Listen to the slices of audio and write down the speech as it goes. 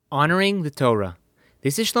Honoring the Torah.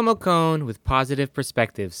 This is Shlomo Cohn with Positive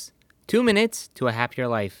Perspectives. 2 minutes to a happier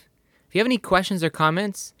life. If you have any questions or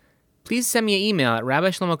comments, please send me an email at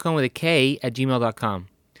rabbishlomocohn with a K at gmail.com.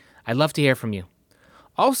 I'd love to hear from you.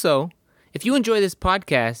 Also, if you enjoy this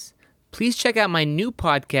podcast, please check out my new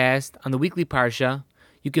podcast on the weekly Parsha.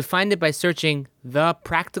 You can find it by searching The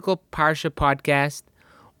Practical Parsha Podcast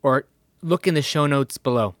or look in the show notes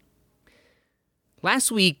below.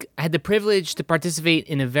 Last week, I had the privilege to participate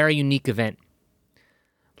in a very unique event.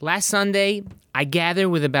 Last Sunday, I gathered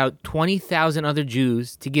with about 20,000 other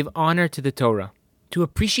Jews to give honor to the Torah, to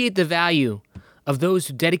appreciate the value of those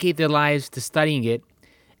who dedicate their lives to studying it,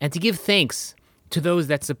 and to give thanks to those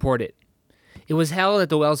that support it. It was held at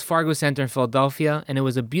the Wells Fargo Center in Philadelphia, and it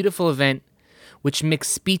was a beautiful event which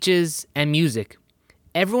mixed speeches and music.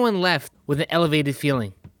 Everyone left with an elevated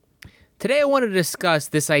feeling. Today I want to discuss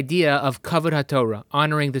this idea of Kavod HaTorah,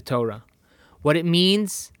 honoring the Torah, what it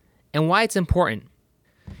means, and why it's important.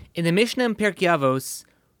 In the Mishnah in Pirkei Avos,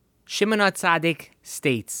 Shimon HaTzadik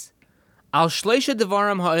states, Al shleisha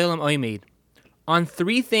devarim ha'olam oimed. On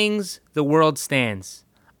 3 things the world stands.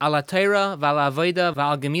 Al HaTorah, v'al avoda,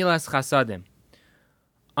 v'al gemilas chasadim.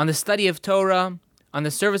 On the study of Torah, on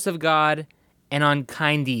the service of God, and on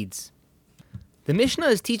kind deeds. The Mishnah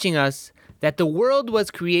is teaching us that the world was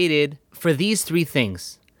created for these 3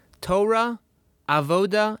 things: Torah,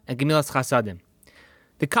 Avoda, and Gemilas Chasadim.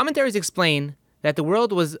 The commentaries explain that the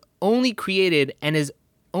world was only created and is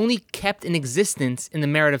only kept in existence in the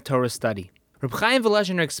merit of Torah study. Reb Chaim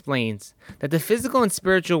Volozhiner explains that the physical and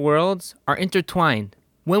spiritual worlds are intertwined.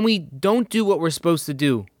 When we don't do what we're supposed to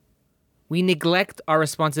do, we neglect our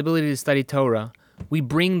responsibility to study Torah, we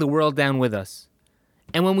bring the world down with us.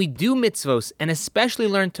 And when we do mitzvos, and especially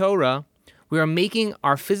learn Torah, we are making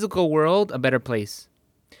our physical world a better place.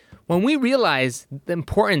 When we realize the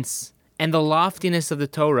importance and the loftiness of the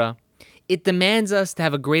Torah, it demands us to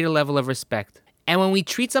have a greater level of respect. And when we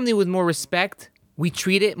treat something with more respect, we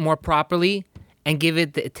treat it more properly and give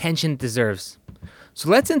it the attention it deserves. So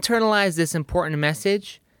let's internalize this important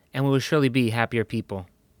message, and we will surely be happier people.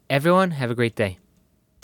 Everyone, have a great day.